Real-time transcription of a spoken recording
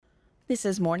This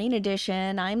is Morning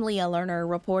Edition. I'm Leah Lerner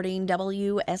reporting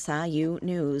WSIU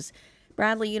News.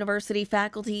 Bradley University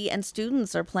faculty and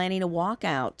students are planning a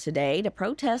walkout today to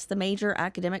protest the major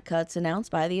academic cuts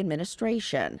announced by the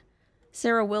administration.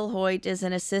 Sarah Wilhoit is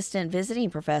an assistant visiting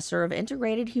professor of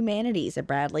integrated humanities at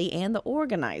Bradley and the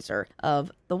organizer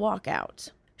of the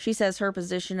walkout. She says her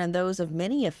position and those of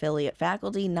many affiliate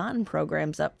faculty not in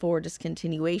programs up for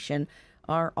discontinuation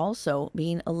are also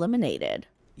being eliminated.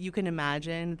 You can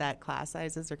imagine that class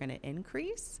sizes are going to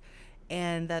increase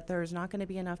and that there's not going to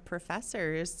be enough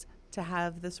professors to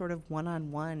have the sort of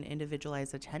one-on-one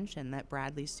individualized attention that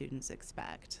Bradley students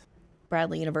expect.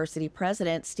 Bradley University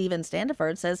President Stephen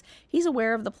Standiford says he's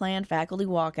aware of the planned faculty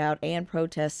walkout and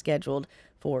protests scheduled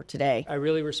for today. I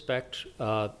really respect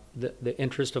the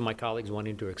interest of my colleagues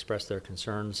wanting to express their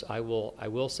concerns. I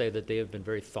will say that they have been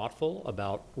very thoughtful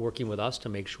about working with us to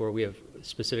make sure we have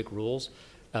specific rules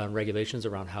and regulations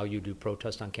around how you do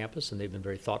protest on campus, and they've been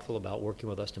very thoughtful about working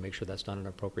with us to make sure that's done in an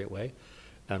appropriate way,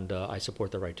 and I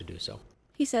support the right to do so.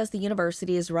 He says the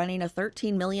university is running a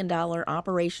 $13 million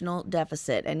operational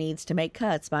deficit and needs to make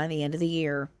cuts by the end of the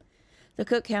year. The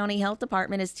Cook County Health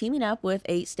Department is teaming up with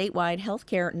a statewide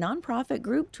healthcare nonprofit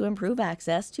group to improve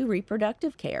access to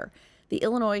reproductive care. The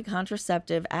Illinois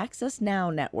Contraceptive Access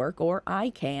Now Network, or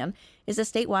ICANN, is a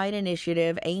statewide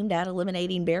initiative aimed at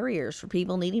eliminating barriers for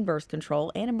people needing birth control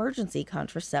and emergency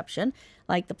contraception,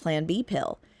 like the Plan B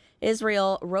pill.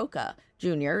 Israel Roca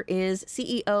Jr. is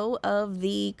CEO of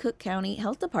the Cook County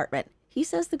Health Department. He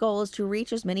says the goal is to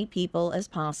reach as many people as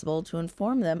possible to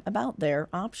inform them about their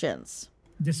options.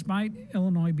 Despite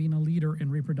Illinois being a leader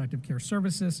in reproductive care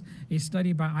services, a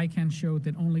study by ICANN showed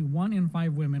that only 1 in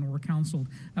 5 women were counseled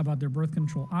about their birth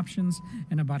control options,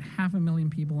 and about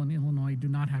 500,000 people in Illinois do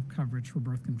not have coverage for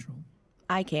birth control.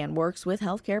 ICANN works with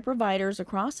healthcare providers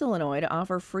across Illinois to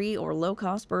offer free or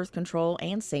low-cost birth control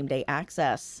and same-day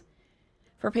access.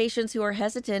 For patients who are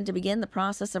hesitant to begin the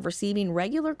process of receiving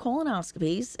regular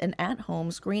colonoscopies, an at-home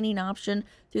screening option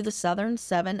through the Southern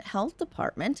 7 Health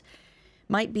Department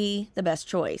might be the best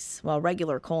choice. While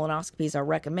regular colonoscopies are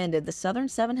recommended, the Southern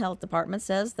 7 Health Department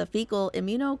says the fecal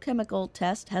immunochemical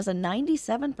test has a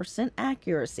 97%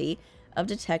 accuracy of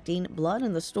detecting blood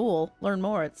in the stool. Learn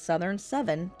more at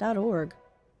southern7.org.